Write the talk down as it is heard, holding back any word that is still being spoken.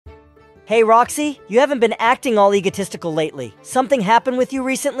Hey Roxy, you haven't been acting all egotistical lately. Something happened with you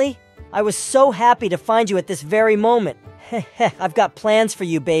recently? I was so happy to find you at this very moment. I've got plans for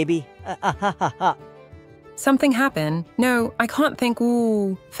you, baby. Something happened? No, I can't think.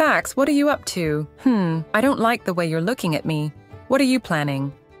 Ooh. Fax, what are you up to? I don't like the way you're looking at me. What are you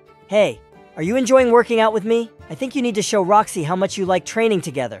planning? Hey, are you enjoying working out with me? I think you need to show Roxy how much you like training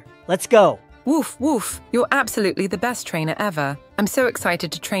together. Let's go. Woof, woof. You're absolutely the best trainer ever. I'm so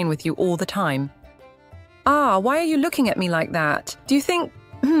excited to train with you all the time. Ah, why are you looking at me like that? Do you think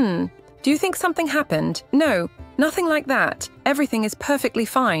something happened? No, nothing like that. Everything is perfectly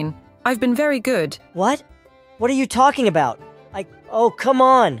fine. I've been very good. What? What are you talking about? Oh, come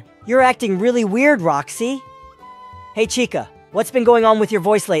on. You're acting really weird, Roxy. Hey, Chica, what's been going on with your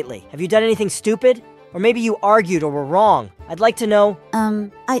voice lately? Have you done anything stupid? Or maybe you argued or were wrong. I'd like to know.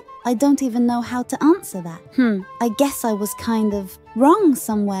 I don't even know how to answer that. I guess I was kind of wrong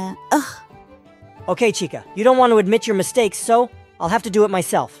somewhere. Ugh. Okay, Chica, you don't want to admit your mistakes, so I'll have to do it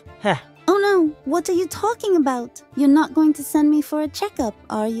myself. Oh no, what are you talking about? You're not going to send me for a checkup,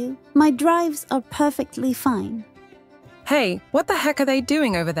 are you? My drives are perfectly fine. Hey, what the heck are they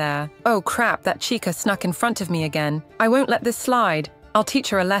doing over there? Oh crap, that Chica snuck in front of me again. I won't let this slide. I'll teach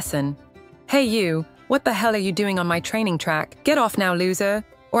her a lesson. Hey you, what the hell are you doing on my training track? Get off now, loser,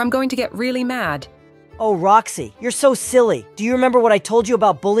 or I'm going to get really mad. Oh, Roxy, you're so silly. Do you remember what I told you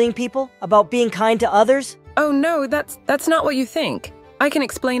about bullying people? About being kind to others? Oh no, that's not what you think. I can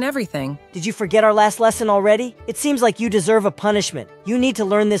explain everything. Did you forget our last lesson already? It seems like you deserve a punishment. You need to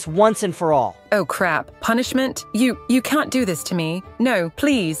learn this once and for all. Oh crap, punishment? You can't do this to me. No,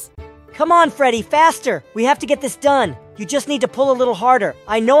 please. Come on, Freddy, faster! We have to get this done. You just need to pull a little harder.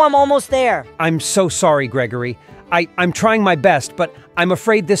 I know I'm almost there. I'm so sorry, Gregory. I'm trying my best, but I'm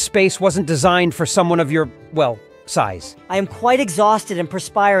afraid this space wasn't designed for someone of your, well, size. I am quite exhausted and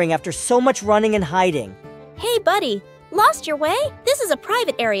perspiring after so much running and hiding. Hey, buddy. Lost your way? This is a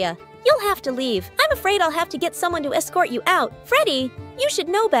private area. You'll have to leave. I'm afraid I'll have to get someone to escort you out. Freddy, you should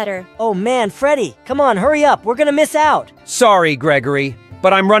know better. Oh man, Freddy, come on, hurry up. We're gonna miss out. Sorry, Gregory,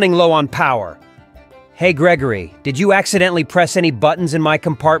 but I'm running low on power. Hey, Gregory, did you accidentally press any buttons in my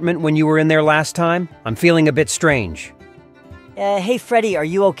compartment when you were in there last time? I'm feeling a bit strange. Hey, Freddy, are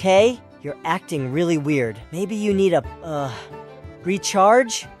you okay? You're acting really weird. Maybe you need a,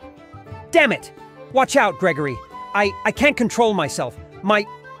 recharge? Damn it! Watch out, Gregory. I can't control myself. My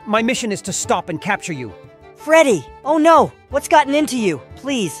mission is to stop and capture you. Freddy! Oh no! What's gotten into you?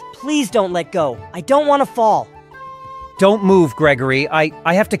 Please don't let go. I don't want to fall. Don't move, Gregory.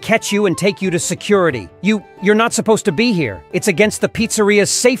 I have to catch you and take you to security. You're not supposed to be here. It's against the pizzeria's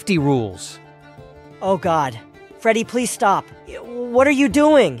safety rules. Oh God. Freddy, please stop. What are you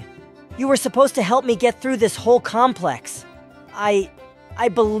doing? You were supposed to help me get through this whole complex. I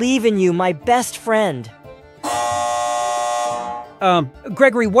believe in you, my best friend.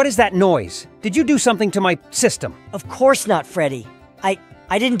 Gregory, what is that noise? Did you do something to my system? Of course not, Freddy. I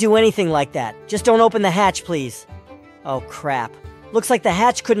didn't do anything like that. Just don't open the hatch, please. Oh, crap. Looks like the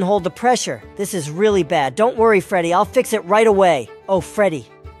hatch couldn't hold the pressure. This is really bad. Don't worry, Freddy. I'll fix it right away. Oh, Freddy.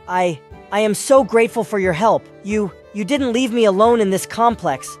 I am so grateful for your help. You didn't leave me alone in this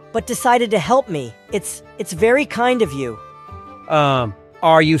complex, but decided to help me. It's very kind of you.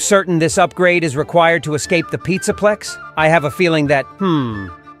 Are you certain this upgrade is required to escape the Pizzaplex? I have a feeling that,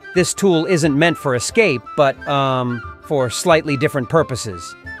 this tool isn't meant for escape, but, for slightly different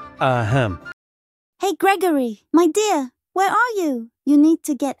purposes. Hey, Gregory, my dear, where are you? You need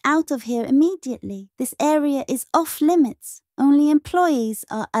to get out of here immediately. This area is off limits. Only employees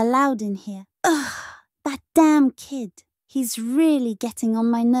are allowed in here. Ugh, that damn kid. He's really getting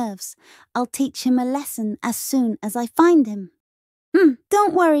on my nerves. I'll teach him a lesson as soon as I find him.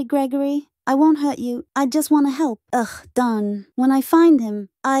 Don't worry, Gregory. I won't hurt you. I just want to help. Ugh, darn. When I find him,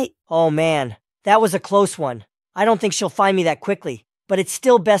 Oh man, that was a close one. I don't think she'll find me that quickly, but it's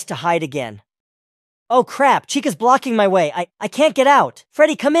still best to hide again. Oh crap, Chica's blocking my way. I can't get out.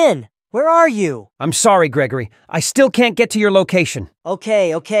 Freddy, come in. Where are you? I'm sorry, Gregory. I still can't get to your location.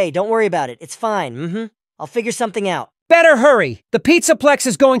 Okay, don't worry about it. It's fine. I'll figure something out. Better hurry! The Pizzaplex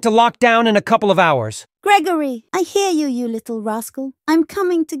is going to lock down in a couple of hours. Gregory, I hear you, you little rascal. I'm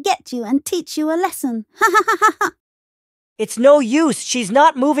coming to get you and teach you a lesson. Ha ha ha ha ha! It's no use. She's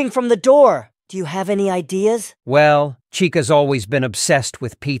not moving from the door. Do you have any ideas? Well, Chica's always been obsessed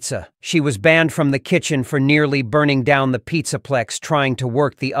with pizza. She was banned from the kitchen for nearly burning down the Pizzaplex trying to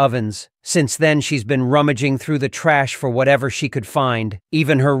work the ovens. Since then, she's been rummaging through the trash for whatever she could find.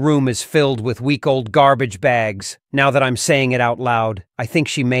 Even her room is filled with week-old garbage bags. Now that I'm saying it out loud, I think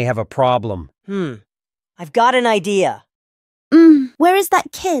she may have a problem. I've got an idea. Where is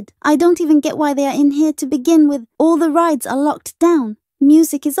that kid? I don't even get why they are in here to begin with. All the rides are locked down.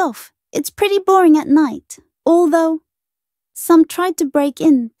 Music is off. It's pretty boring at night. Although, some tried to break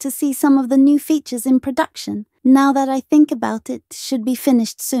in to see some of the new features in production. Now that I think about it, should be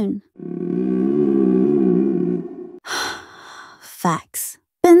finished soon. Facts.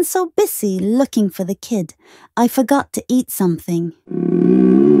 Been so busy looking for the kid, I forgot to eat something.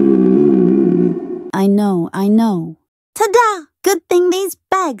 I know. Ta-da! Good thing these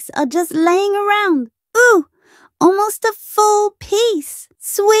bags are just laying around. Ooh, almost a full piece.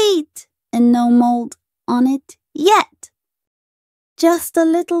 Sweet. And no mold on it yet. Just a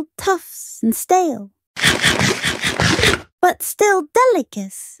little tough and stale. But still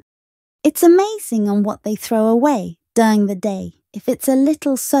delicate. It's amazing on what they throw away during the day. If it's a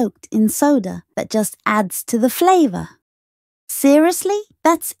little soaked in soda that just adds to the flavor. Seriously?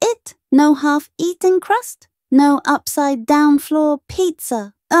 That's it? No half-eaten crust? No upside-down floor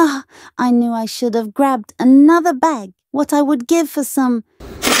pizza? Ugh, I knew I should have grabbed another bag. What I would give for some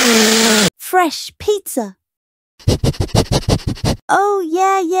fresh pizza. Oh,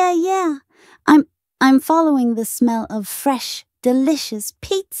 yeah. I'm following the smell of fresh, delicious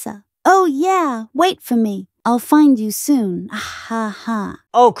pizza. Oh, yeah, wait for me. I'll find you soon. Ha ha.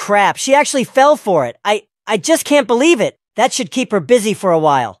 Oh crap, she actually fell for it. I just can't believe it. That should keep her busy for a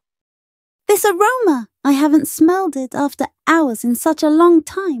while. This aroma! I haven't smelled it after hours in such a long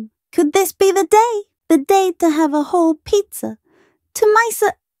time. Could this be the day? The day to have a whole pizza?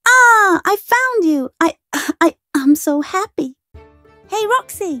 I found you! I'm so happy. Hey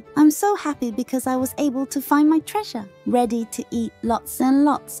Roxy, I'm so happy because I was able to find my treasure, ready to eat lots and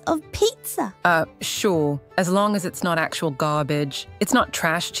lots of pizza. Sure, as long as it's not actual garbage. It's not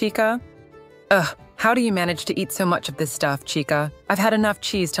trash, Chica. Ugh, how do you manage to eat so much of this stuff, Chica? I've had enough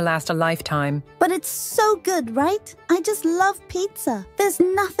cheese to last a lifetime. But it's so good, right? I just love pizza. There's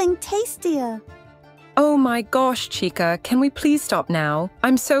nothing tastier. Oh my gosh, Chica, can we please stop now?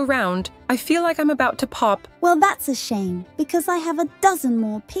 I'm so round. I feel like I'm about to pop. Well, that's a shame, because I have a dozen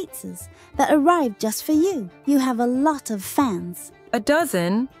more pizzas that arrived just for you. You have a lot of fans. A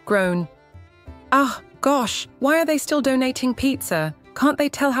dozen? Groan. Ah, gosh, why are they still donating pizza? Can't they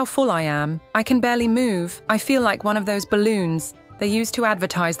tell how full I am? I can barely move. I feel like one of those balloons they used to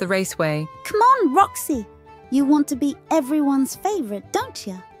advertise the raceway. Come on, Roxy. You want to be everyone's favorite, don't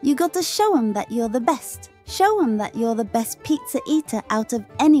you? You got to show them that you're the best. Show them that you're the best pizza eater out of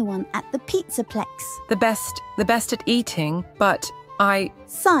anyone at the Pizzaplex. The best at eating, but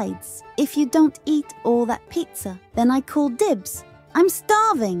Sides, if you don't eat all that pizza, then I call dibs. I'm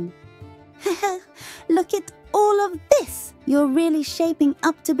starving. Look at all of this. You're really shaping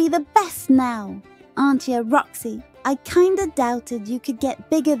up to be the best now. Aren't you, Roxy? I kinda doubted you could get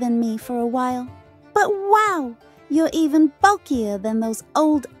bigger than me for a while. But wow, you're even bulkier than those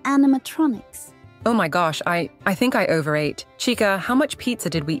old animatronics. oh my gosh, I think I overate. Chica, how much pizza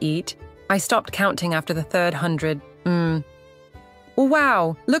did we eat? I stopped counting after the third 100.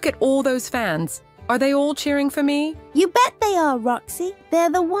 Wow, look at all those fans. Are they all cheering for me? You bet they are, Roxy.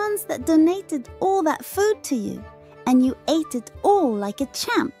 They're the ones that donated all that food to you. And you ate it all like a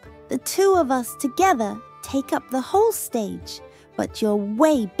champ. The two of us together take up the whole stage. But you're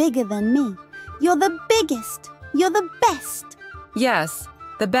way bigger than me. You're the biggest. You're the best. Yes,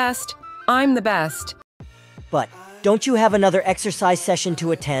 the best. I'm the best. But don't you have another exercise session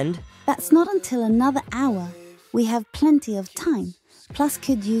to attend? That's not until another hour. We have plenty of time. Plus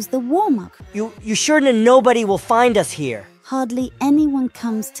could use the warm-up. You sure nobody will find us here? Hardly anyone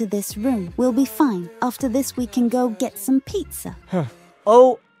comes to this room. We'll be fine. After this we can go get some pizza.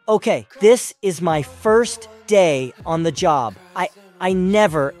 Oh, okay. This is my first day on the job. I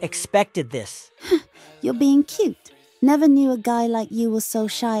never expected this. You're being cute. Never knew a guy like you was so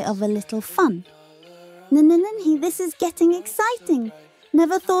shy of a little fun. This is getting exciting.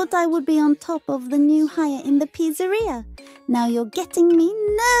 Never thought I would be on top of the new hire in the pizzeria. Now you're getting me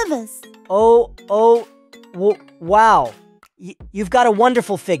nervous. Wow. You've got a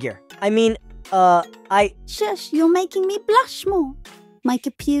wonderful figure. I mean, Shush, you're making me blush more. My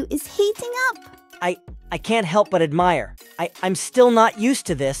capu is heating up. I can't help but admire. I'm still not used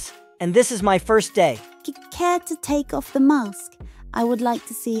to this, and this is my first day. Care to take off the mask? I would like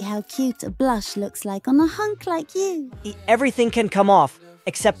to see how cute a blush looks like on a hunk like you. Everything can come off,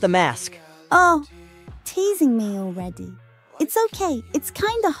 except the mask. Oh, teasing me already. It's okay, it's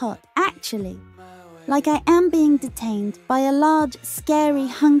kinda hot, actually. Like I am being detained by a large, scary,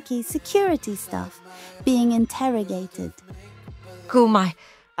 hunky security staff, being interrogated. Kumai.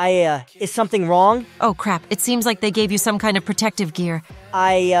 Is something wrong? Oh crap, it seems like they gave you some kind of protective gear.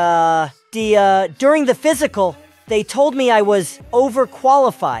 During the physical, They told me I was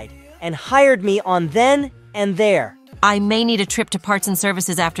overqualified and hired me on then and there. I may need a trip to parts and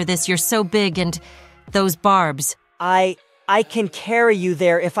services after this. You're so big and those barbs. I can carry you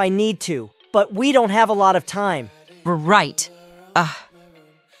there if I need to, but we don't have a lot of time. Right.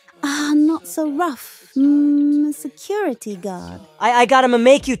 Not so rough. Security guard. I gotta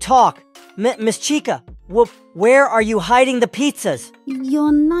make you talk. Miss Chica, where are you hiding the pizzas?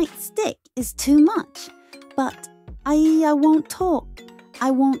 Your nightstick is too much, but I won't talk.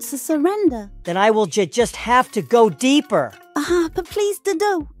 I won't surrender. Then I will just have to go deeper. But please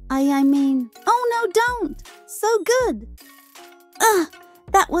do. I mean, oh no, don't. So good.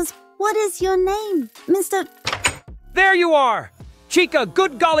 That was, what is your name, Mr. There you are! Chica,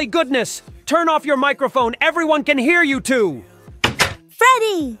 good golly goodness! Turn off your microphone, everyone can hear you too!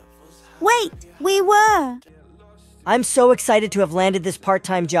 Freddy! Wait, we were. I'm so excited to have landed this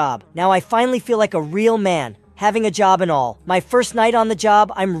part-time job. Now I finally feel like a real man, having a job and all. My first night on the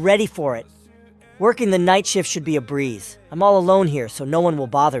job, I'm ready for it. Working the night shift should be a breeze. I'm all alone here, so no one will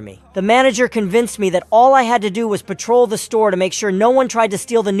bother me. The manager convinced me that all I had to do was patrol the store to make sure no one tried to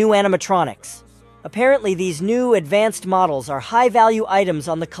steal the new animatronics. Apparently, these new advanced models are high-value items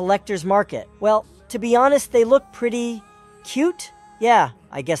on the collector's market. Well, to be honest, they look pretty cute? Yeah,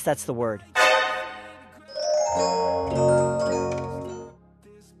 I guess that's the word.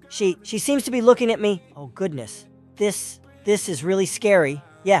 She seems to be looking at me. Oh, goodness. This is really scary.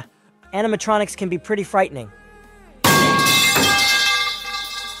 Yeah, animatronics can be pretty frightening.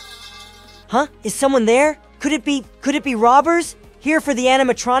 Huh? Is someone there? Could it be robbers? Here for the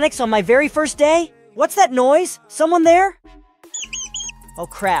animatronics on my very first day? What's that noise? Someone there? Oh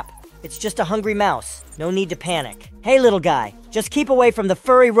crap, it's just a hungry mouse. No need to panic. Hey little guy, just keep away from the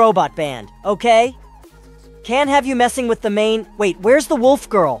furry robot band, okay? Can't have you messing with the main... Wait, where's the wolf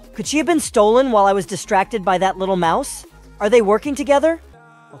girl? Could she have been stolen while I was distracted by that little mouse? Are they working together?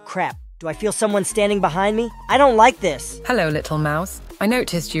 Oh crap, do I feel someone standing behind me? I don't like this. Hello, little mouse. I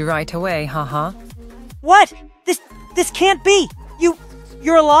noticed you right away, haha. What? This can't be!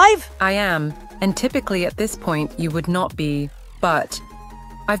 You're alive? I am, and typically at this point you would not be, but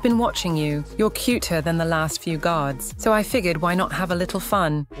I've been watching you. You're cuter than the last few guards, so I figured why not have a little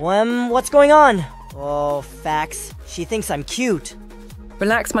fun. What's going on? Oh, facts. She thinks I'm cute.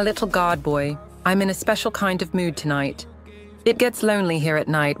 Relax, my little guard boy. I'm in a special kind of mood tonight. It gets lonely here at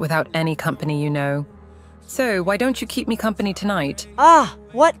night without any company, you know. So why don't you keep me company tonight?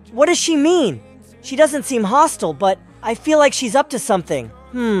 What does she mean? She doesn't seem hostile, but I feel like she's up to something.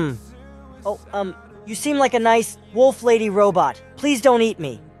 Oh, you seem like a nice wolf lady robot. Please don't eat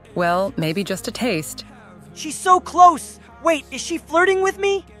me. Well, maybe just a taste. She's so close! Wait, is she flirting with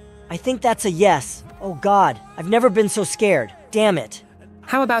me? I think that's a yes. Oh God, I've never been so scared. Damn it.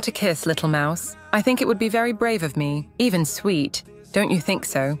 How about a kiss, little mouse? I think it would be very brave of me, even sweet. Don't you think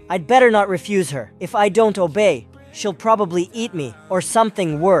so? I'd better not refuse her. If I don't obey, she'll probably eat me, or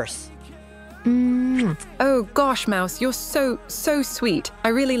something worse. Oh gosh, Mouse, you're so sweet. I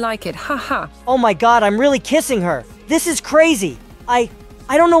really like it, haha. Oh my God, I'm really kissing her. This is crazy. I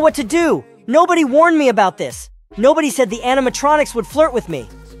don't know what to do. Nobody warned me about this. Nobody said the animatronics would flirt with me.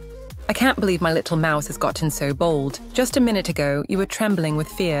 I can't believe my little mouse has gotten so bold. Just a minute ago, you were trembling with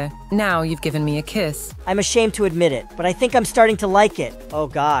fear. Now you've given me a kiss. I'm ashamed to admit it, but I think I'm starting to like it. Oh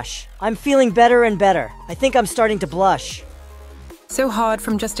gosh. I'm feeling better and better. I think I'm starting to blush. So hard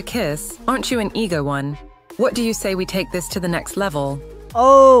from just a kiss. Aren't you an ego one? What do you say we take this to the next level?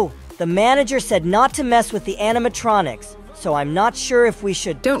 Oh, the manager said not to mess with the animatronics, so I'm not sure if we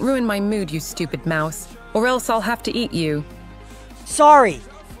should... Don't ruin my mood, you stupid mouse, or else I'll have to eat you. Sorry,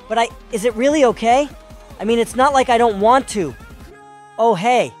 but is it really okay? I mean, it's not like I don't want to. Oh,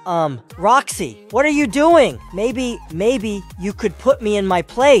 hey, Roxy, what are you doing? Maybe you could put me in my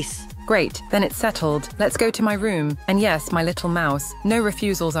place. Great, then it's settled. Let's go to my room. And yes, my little mouse, no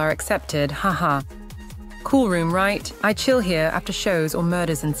refusals are accepted, haha. Cool room, right? I chill here after shows or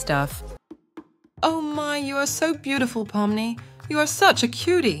murders and stuff. Oh my, you are so beautiful, Pomni. You are such a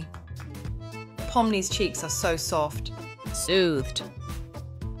cutie. Pomni's cheeks are so soft. Soothed.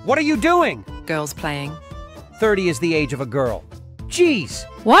 What are you doing? Girls playing. 30 is the age of a girl. Jeez!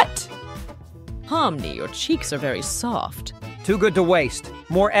 What? Pomni, your cheeks are very soft. Too good to waste.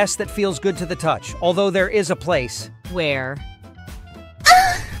 More S that feels good to the touch, although there is a place. Where?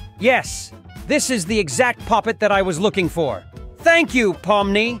 Yes! This is the exact poppet that I was looking for. Thank you,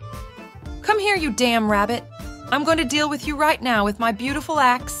 Pomni! Come here, you damn rabbit. I'm going to deal with you right now with my beautiful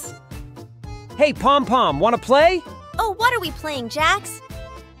axe. Hey, Pom-Pom, wanna play? Oh, what are we playing, Jax?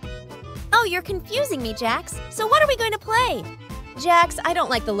 Oh, you're confusing me, Jax. So what are we going to play? Jax, I don't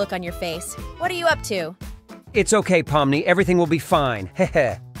like the look on your face. What are you up to? It's okay, Pomni. Everything will be fine.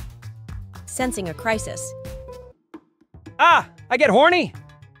 Heh. Sensing a crisis. Ah! I get horny!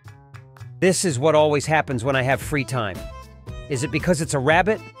 This is what always happens when I have free time. Is it because it's a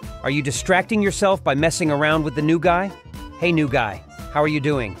rabbit? Are you distracting yourself by messing around with the new guy? Hey, new guy. How are you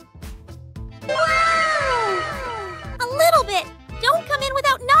doing? A little bit! Don't come in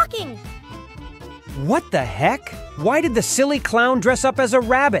without knocking! What the heck? Why did the silly clown dress up as a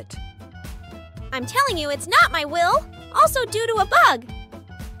rabbit? I'm telling you, it's not my will! Also due to a bug!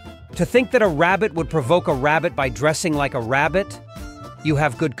 To think that a rabbit would provoke a rabbit by dressing like a rabbit? You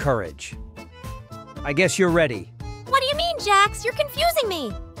have good courage. I guess you're ready. What do you mean, Jax? You're confusing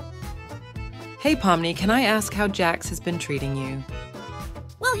me! Hey, Pomni, can I ask how Jax has been treating you?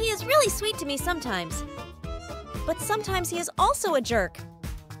 Well, he is really sweet to me sometimes. But sometimes he is also a jerk.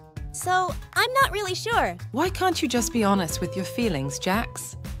 So, I'm not really sure. Why can't you just be honest with your feelings,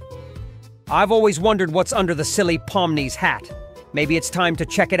 Jax? I've always wondered what's under the silly Pomni's hat. Maybe it's time to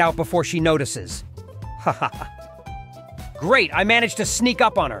check it out before she notices. Ha ha ha. Great, I managed to sneak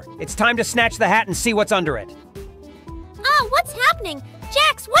up on her. It's time to snatch the hat and see what's under it. Ah, what's happening?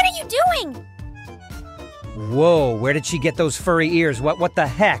 Jax, what are you doing? Whoa, where did she get those furry ears? What the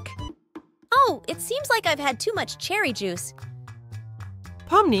heck? Oh, it seems like I've had too much cherry juice.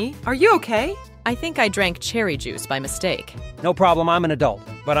 Pomni, are you okay? I think I drank cherry juice by mistake. No problem, I'm an adult,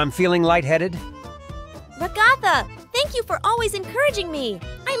 but I'm feeling lightheaded. Ragatha, thank you for always encouraging me.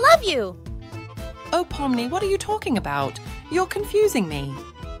 I love you. Oh, Pomni, what are you talking about? You're confusing me.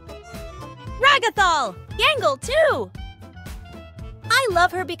 Ragathal! Yangle, too! I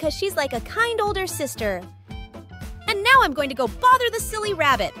love her because she's like a kind older sister. And now I'm going to go bother the silly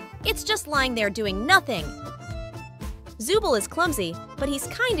rabbit. It's just lying there doing nothing. Zooble is clumsy, but he's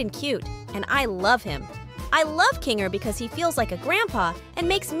kind and cute, and I love him. I love Kinger because he feels like a grandpa and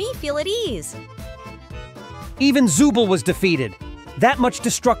makes me feel at ease. Even Zooble was defeated. That much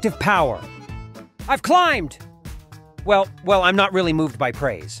destructive power. I've climbed! Well, I'm not really moved by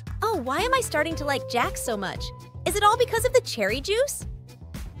praise. Oh, why am I starting to like Jax so much? Is it all because of the cherry juice?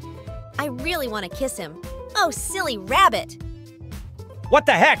 I really want to kiss him. Oh, silly rabbit! What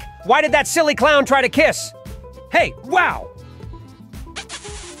the heck? Why did that silly clown try to kiss? Hey, wow!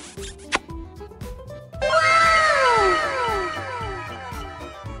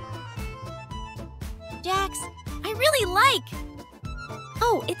 Jax, I really like...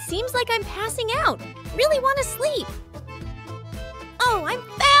 Oh, it seems like I'm passing out. Really want to sleep. Oh, I'm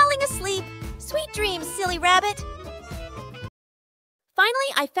falling asleep. Sweet dreams, silly rabbit.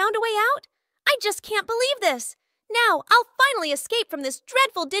 Finally, I found a way out. I just can't believe this. Now, I'll finally escape from this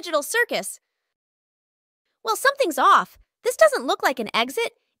dreadful digital circus. Well, something's off. This doesn't look like an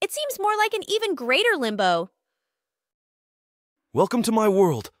exit. It seems more like an even greater limbo. Welcome to my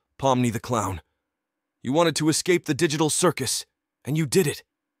world, Pomni the Clown. You wanted to escape the digital circus, and you did it.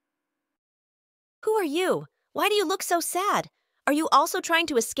 Who are you? Why do you look so sad? Are you also trying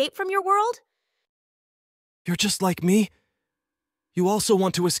to escape from your world? You're just like me. You also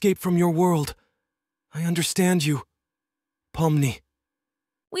want to escape from your world. I understand you, Pomni.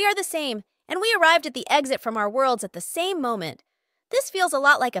 We are the same, and we arrived at the exit from our worlds at the same moment. This feels a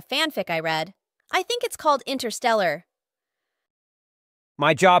lot like a fanfic I read. I think it's called Interstellar.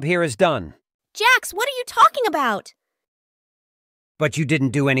 My job here is done. Jax, what are you talking about? But you didn't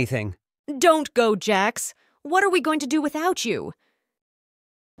do anything. Don't go, Jax. What are we going to do without you?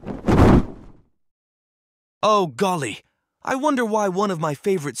 Oh, golly. I wonder why one of my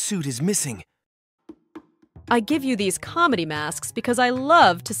favorite suit is missing. I give you these comedy masks because I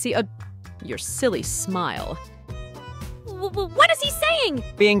love to see your silly smile. What is he saying?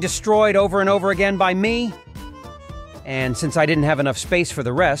 Being destroyed over and over again by me? And since I didn't have enough space for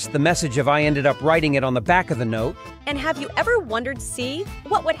the rest, the message of I ended up writing it on the back of the note. And have you ever wondered, C,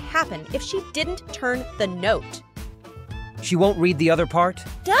 what would happen if she didn't turn the note? She won't read the other part?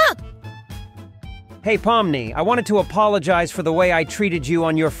 Duh! Hey, Pomni, I wanted to apologize for the way I treated you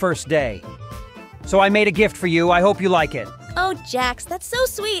on your first day. So I made a gift for you. I hope you like it. Oh, Jax, that's so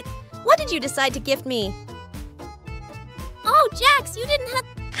sweet. What did you decide to gift me? Oh, Jax, you didn't have...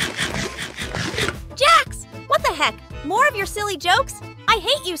 Jax! What the heck? More of your silly jokes? I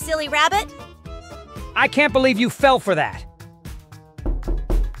hate you, silly rabbit. I can't believe you fell for that.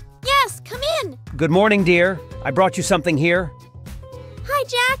 Yes, come in. Good morning, dear. I brought you something here. Hi,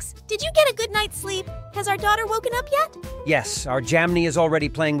 Jax. Did you get a good night's sleep? Has our daughter woken up yet? Yes, our Jamney is already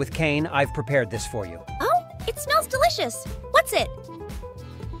playing with Kane. I've prepared this for you. Oh, it smells delicious. What's it?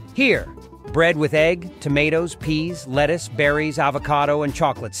 Here, bread with egg, tomatoes, peas, lettuce, berries, avocado, and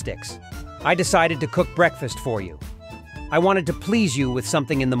chocolate sticks. I decided to cook breakfast for you. I wanted to please you with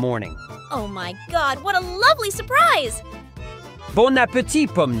something in the morning. Oh my god, what a lovely surprise! Bon appétit,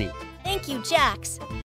 Pomni. Thank you, Jax.